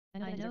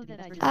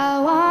I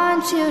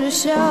want you to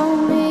show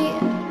me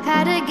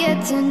how to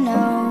get to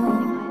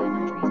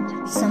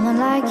know someone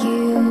like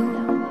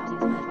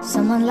you,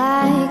 someone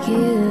like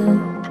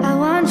you. I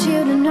want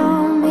you to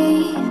know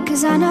me,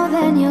 'cause I know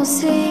then you'll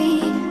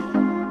see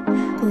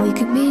we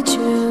could be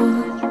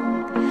true,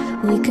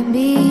 we can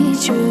be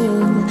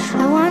true.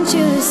 I want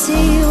you to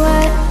see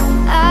what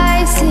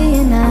I see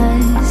in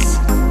us,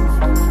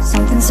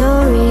 something so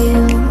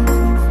real,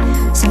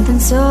 something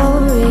so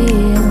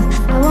real.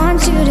 I want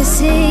you to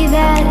see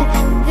that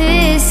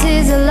this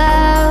is a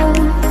love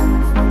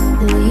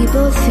that we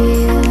both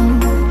feel,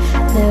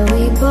 that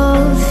we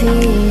both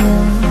feel.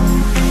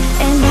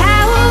 And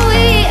how will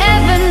we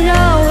ever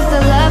know if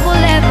the love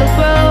will ever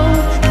grow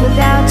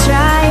without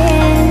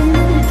trying,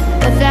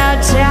 without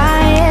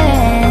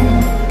trying?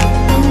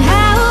 And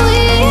how will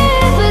we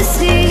ever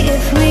see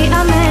if we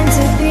are meant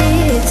to be?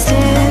 It's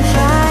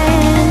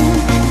terrifying,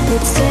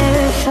 it's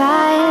terrifying.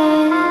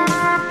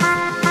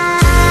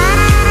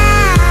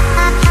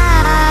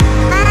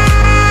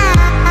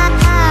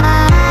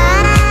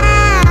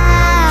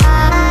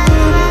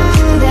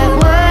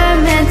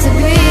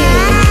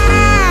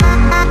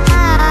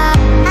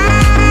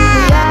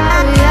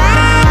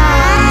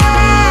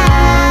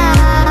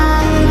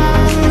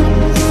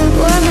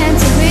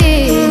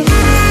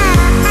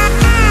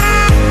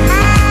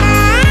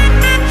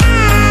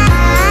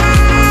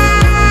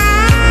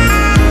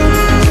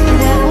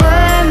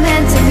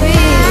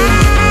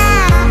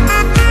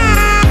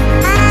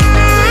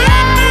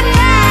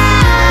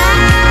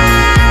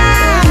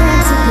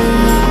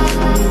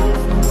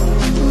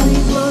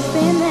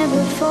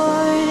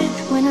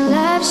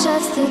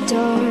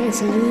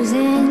 It's a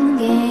losing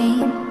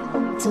game,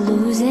 it's a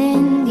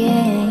losing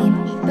game.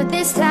 But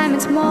this time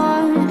it's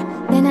more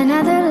than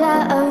another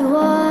love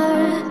war.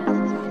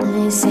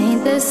 This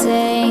ain't the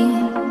same,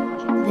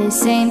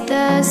 this ain't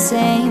the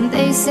same.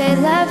 They say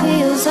love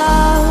heals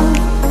all,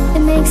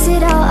 it makes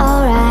it all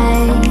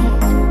alright.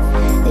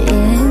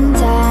 In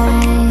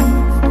time,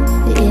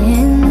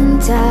 in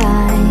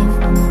time.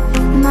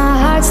 My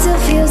heart still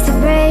feels the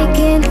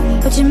breaking,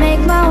 but you make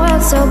my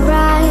world so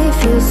bright. It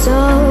feels so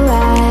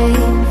right,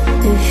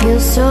 it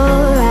feels so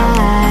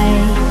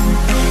right.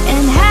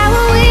 And how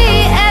will we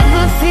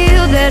ever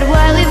feel that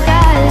what we've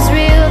got is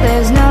real?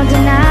 There's no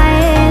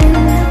denying,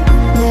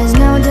 there's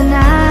no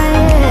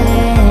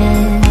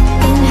denying.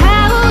 And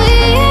how will we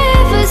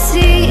ever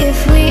see if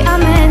we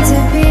are meant to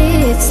be?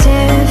 It's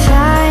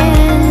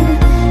terrifying,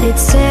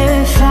 it's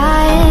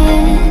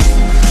terrifying.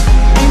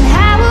 And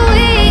how will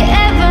we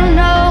ever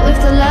know if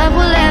the love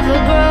will ever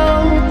grow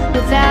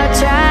without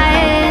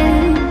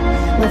trying,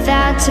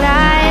 without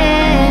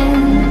trying?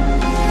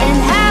 And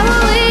how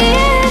will we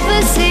ever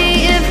see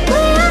if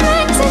we are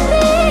meant to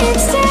be?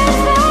 It's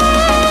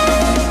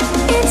terrifying,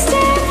 it's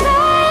terrifying.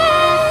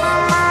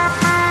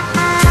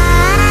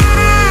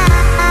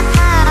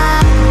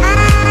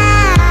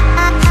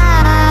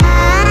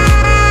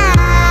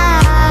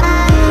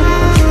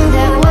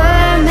 That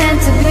we're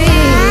meant to be.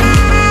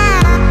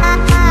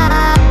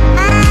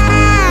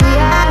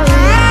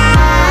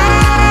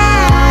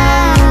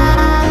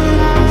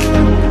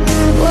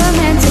 We're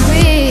meant to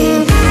be.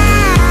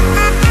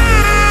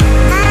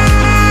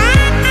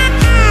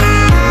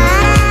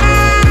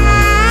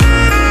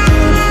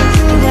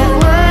 That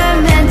we're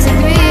meant to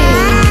be.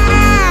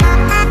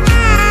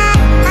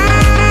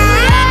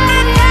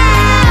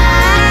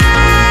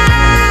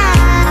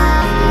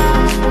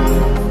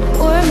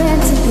 We're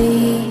meant to be.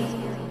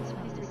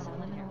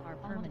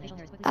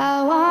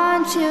 I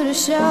want you to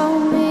show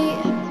me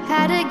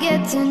how to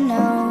get to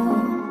know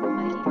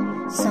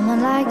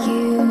someone like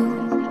you,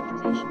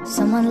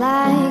 someone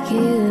like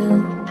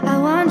you. I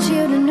want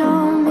you to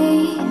know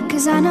me,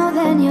 'cause I know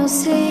then you'll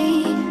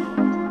see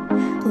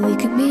we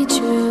could be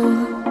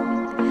true,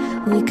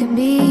 we can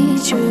be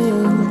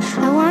true.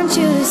 I want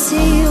you to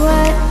see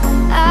what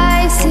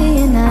I see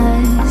in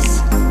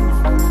us,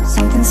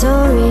 something so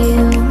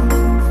real,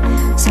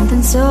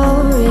 something so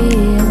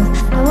real.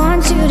 I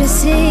want you to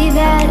see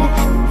that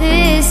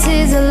this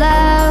is a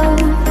love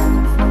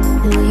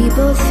that we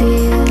both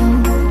feel,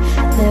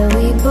 that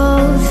we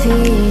both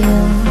feel.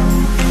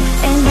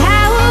 And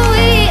how will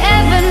we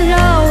ever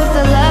know if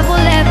the love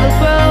will ever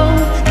grow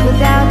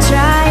without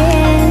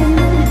trying,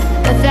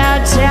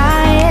 without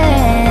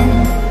trying?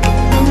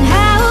 And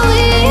how will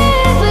we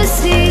ever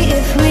see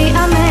if we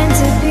are meant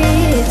to be?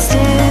 It's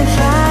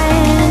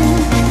terrifying,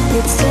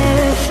 it's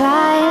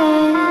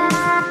terrifying.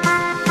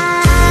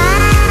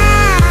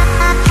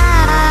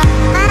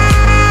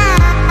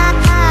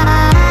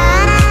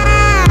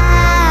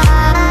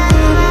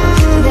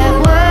 That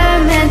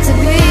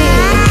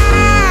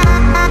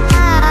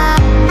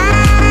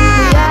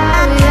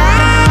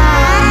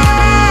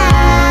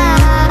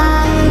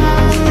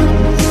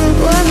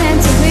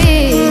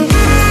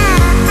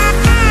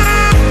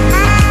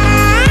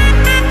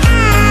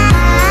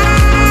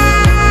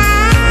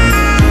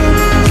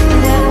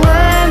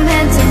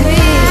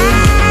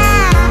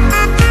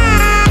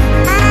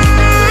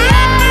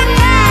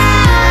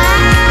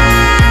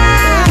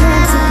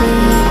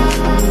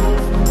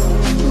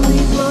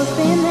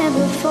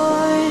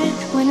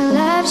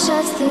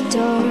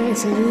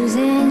it's a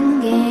losing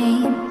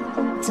game.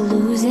 It's a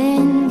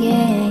losing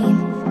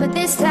game. But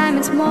this time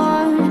it's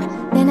more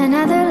than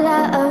another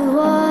love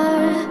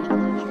war.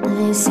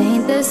 This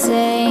ain't the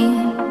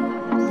same.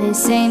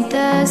 This ain't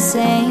the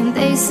same.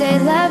 They say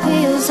love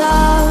heals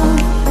all.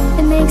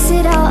 It makes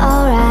it all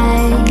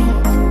alright.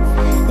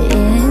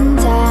 In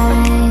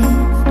time,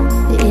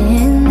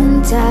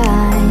 in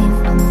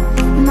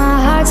time.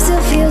 My heart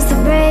still feels the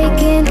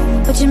breaking,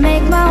 but you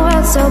make my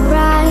world so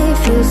bright. It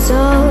feels so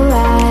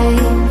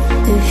right.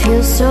 It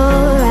feels so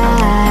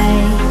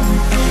right.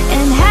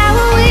 And how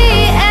will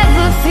we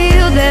ever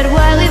feel that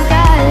what we've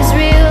got is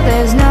real?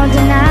 There's no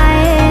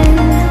denying.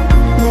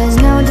 There's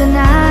no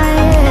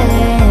denying.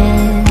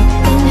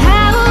 And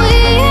how will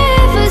we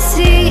ever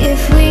see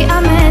if we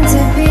are meant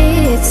to be?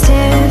 It's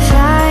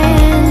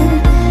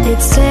terrifying.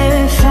 It's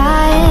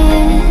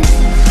terrifying.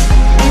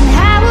 And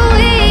how will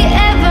we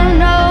ever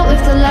know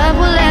if the love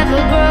will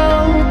ever grow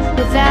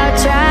without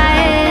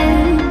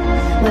trying?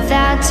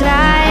 Without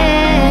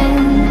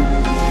trying.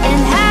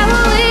 And how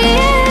will we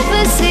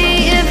ever see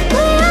if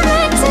we are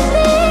meant to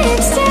be?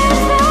 It's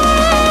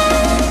terrifying.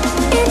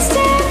 It's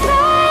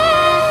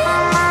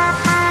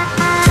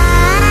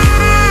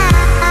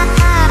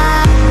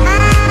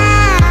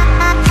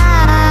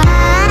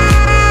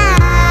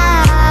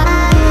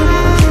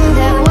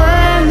that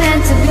we're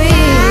meant to be.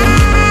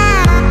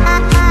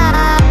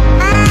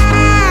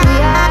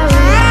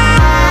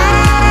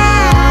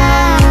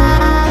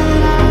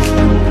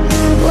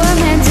 We're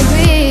meant to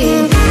be.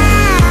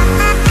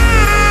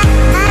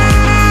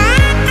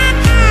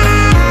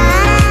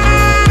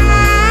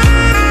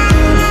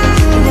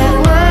 That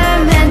we're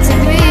meant to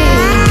be.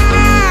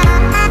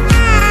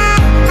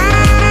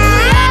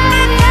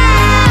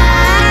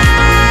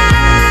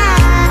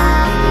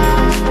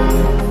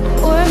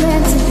 We're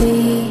meant to be.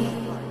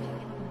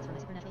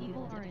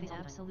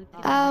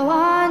 I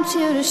want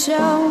you to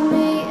show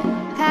me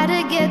how to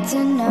get to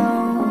know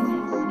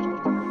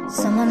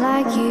someone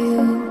like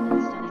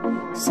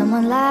you,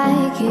 someone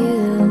like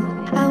you.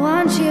 I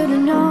want you to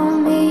know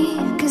me,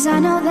 'cause I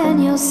know then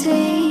you'll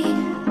see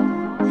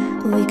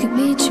we could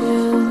be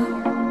true,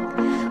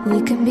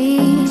 we can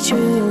be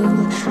true.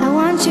 I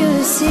want you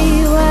to see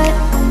what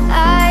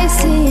I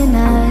see in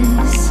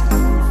us.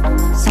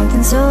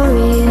 Something so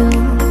real,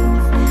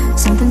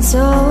 something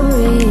so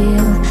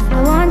real. I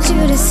want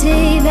you to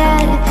see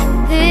that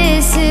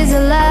this is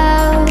a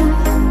love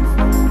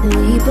that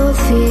we both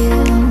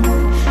feel,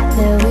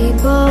 that we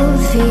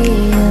both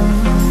feel.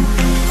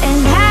 And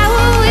how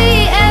will we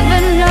ever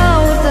know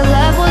if the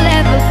love will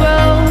ever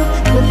grow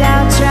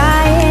without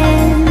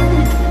trying,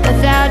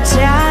 without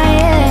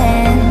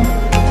trying?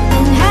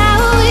 And how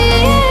will we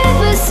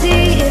ever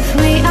see if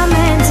we are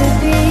meant to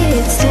be?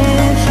 It's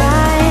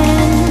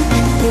terrifying.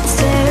 It's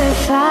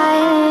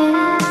terrifying.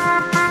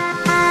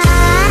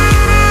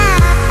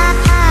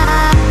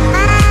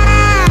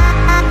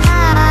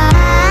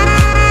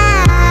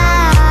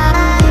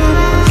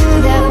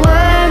 That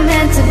we're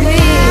meant to be.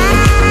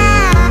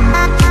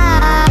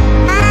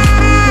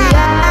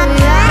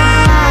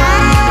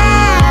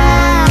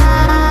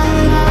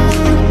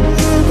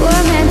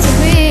 We're meant to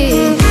be.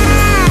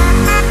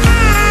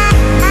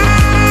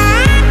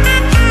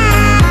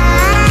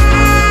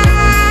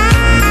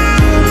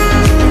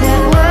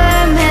 That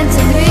we're meant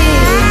to be.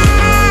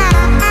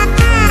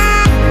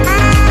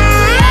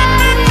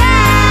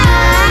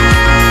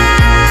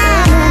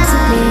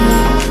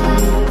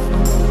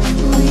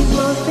 We've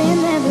both been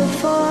there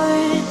before.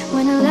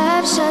 When a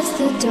love shuts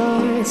the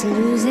door, it's a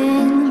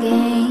losing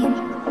game.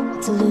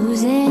 It's a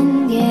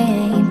losing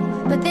game.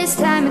 But this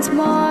time it's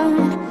more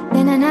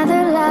than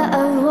another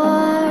love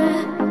war.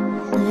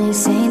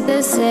 This ain't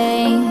the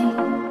same.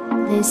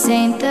 This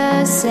ain't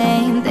the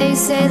same. They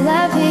say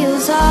love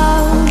heals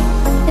all.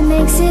 It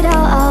makes it all